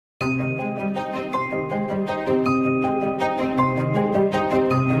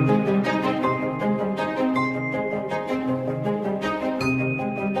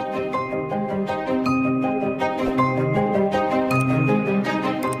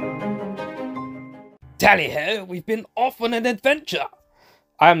Tally ho, we've been off on an adventure!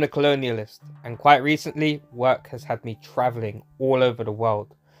 I am the colonialist, and quite recently, work has had me travelling all over the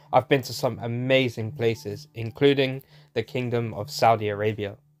world. I've been to some amazing places, including the Kingdom of Saudi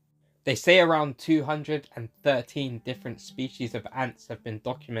Arabia. They say around 213 different species of ants have been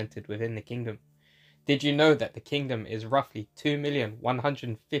documented within the kingdom. Did you know that the kingdom is roughly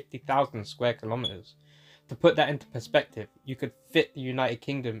 2,150,000 square kilometers? To put that into perspective, you could fit the United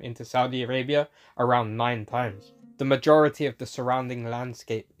Kingdom into Saudi Arabia around 9 times. The majority of the surrounding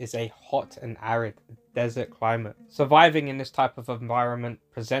landscape is a hot and arid desert climate. Surviving in this type of environment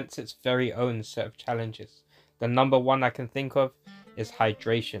presents its very own set of challenges. The number one I can think of is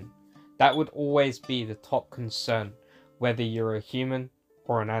hydration. That would always be the top concern, whether you're a human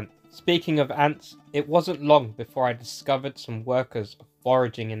or an ant. Speaking of ants, it wasn't long before I discovered some workers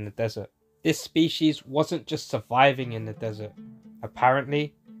foraging in the desert. This species wasn't just surviving in the desert.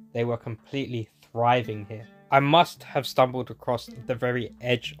 Apparently, they were completely thriving here. I must have stumbled across the very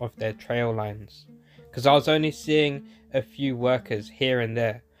edge of their trail lines, because I was only seeing a few workers here and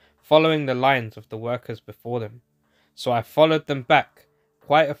there, following the lines of the workers before them. So I followed them back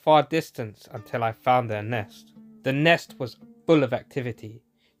quite a far distance until I found their nest. The nest was full of activity.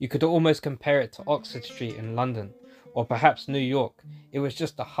 You could almost compare it to Oxford Street in London, or perhaps New York. It was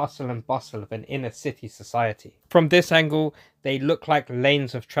just the hustle and bustle of an inner city society. From this angle, they look like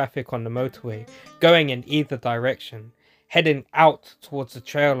lanes of traffic on the motorway, going in either direction, heading out towards the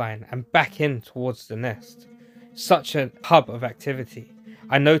trail line and back in towards the nest. Such a hub of activity.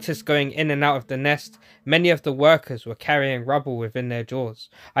 I noticed going in and out of the nest, many of the workers were carrying rubble within their jaws.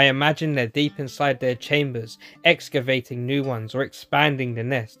 I imagine they're deep inside their chambers, excavating new ones or expanding the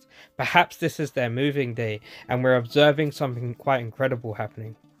nest. Perhaps this is their moving day and we're observing something quite incredible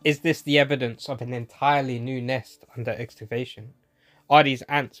happening. Is this the evidence of an entirely new nest under excavation? Are these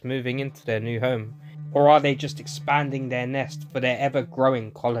ants moving into their new home? Or are they just expanding their nest for their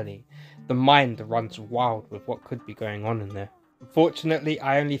ever-growing colony? The mind runs wild with what could be going on in there. Unfortunately,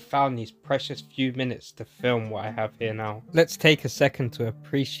 I only found these precious few minutes to film what I have here now. Let's take a second to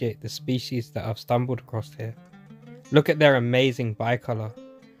appreciate the species that I've stumbled across here. Look at their amazing bicolor,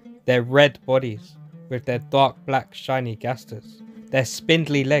 their red bodies with their dark black shiny gasters, their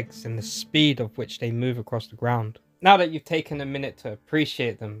spindly legs and the speed of which they move across the ground. Now that you've taken a minute to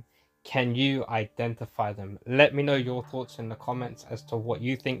appreciate them, can you identify them? Let me know your thoughts in the comments as to what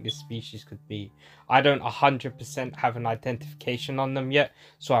you think this species could be. I don't 100% have an identification on them yet,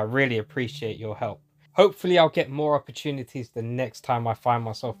 so I really appreciate your help. Hopefully I'll get more opportunities the next time I find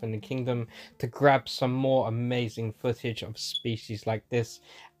myself in the kingdom to grab some more amazing footage of species like this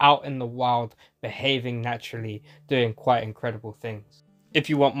out in the wild, behaving naturally, doing quite incredible things.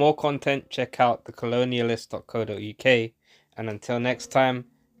 If you want more content, check out thecolonialist.co.uk, and until next time,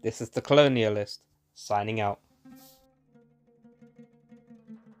 this is The Colonialist, signing out.